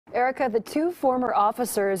Erica, the two former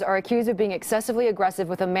officers are accused of being excessively aggressive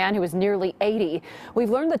with a man who is nearly 80.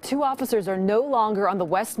 We've learned the two officers are no longer on the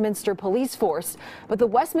Westminster police force, but the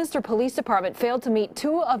Westminster Police Department failed to meet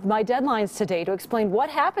two of my deadlines today to explain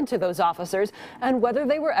what happened to those officers and whether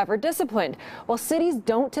they were ever disciplined. While cities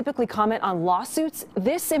don't typically comment on lawsuits,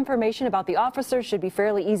 this information about the officers should be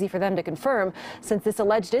fairly easy for them to confirm, since this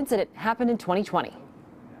alleged incident happened in 2020.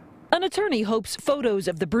 An attorney hopes photos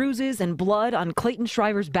of the bruises and blood on Clayton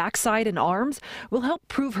Shriver's backside and arms will help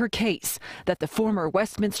prove her case that the former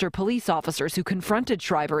Westminster police officers who confronted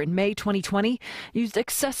Shriver in May 2020 used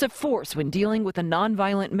excessive force when dealing with a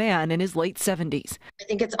nonviolent man in his late 70s. I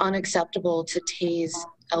think it's unacceptable to tase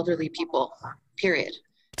elderly people, period.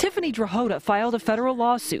 Tiffany Drahota filed a federal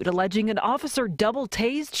lawsuit alleging an officer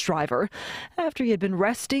double-tased Shriver after he had been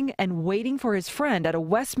resting and waiting for his friend at a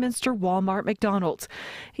Westminster Walmart McDonald's.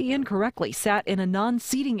 He incorrectly sat in a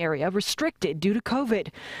non-seating area restricted due to COVID.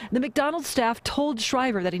 The McDonald's staff told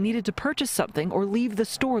Shriver that he needed to purchase something or leave the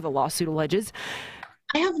store, the lawsuit alleges.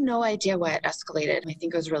 I have no idea why it escalated. I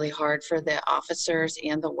think it was really hard for the officers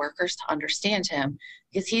and the workers to understand him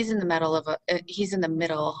because he's in the middle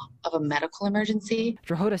of a medical emergency.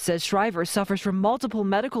 Drahota says Shriver suffers from multiple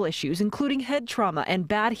medical issues, including head trauma and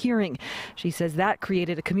bad hearing. She says that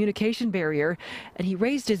created a communication barrier, and he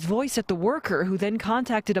raised his voice at the worker, who then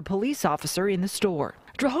contacted a police officer in the store.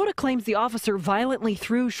 Drahota claims the officer violently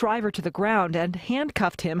threw Shriver to the ground and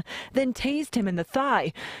handcuffed him, then tased him in the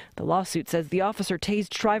thigh. The lawsuit says the officer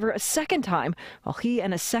tased Shriver a second time while he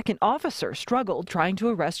and a second officer struggled trying to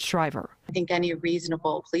arrest Shriver. I think any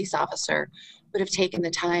reasonable police officer would have taken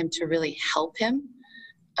the time to really help him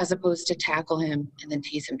as opposed to tackle him and then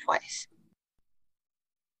tase him twice.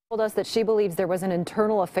 Told us that she believes there was an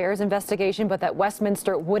internal affairs investigation, but that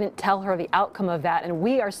Westminster wouldn't tell her the outcome of that, and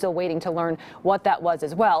we are still waiting to learn what that was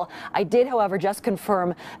as well. I did, however, just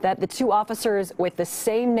confirm that the two officers with the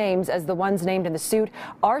same names as the ones named in the suit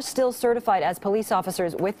are still certified as police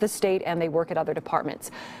officers with the state, and they work at other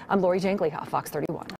departments. I'm Jane Gliha, Fox 31.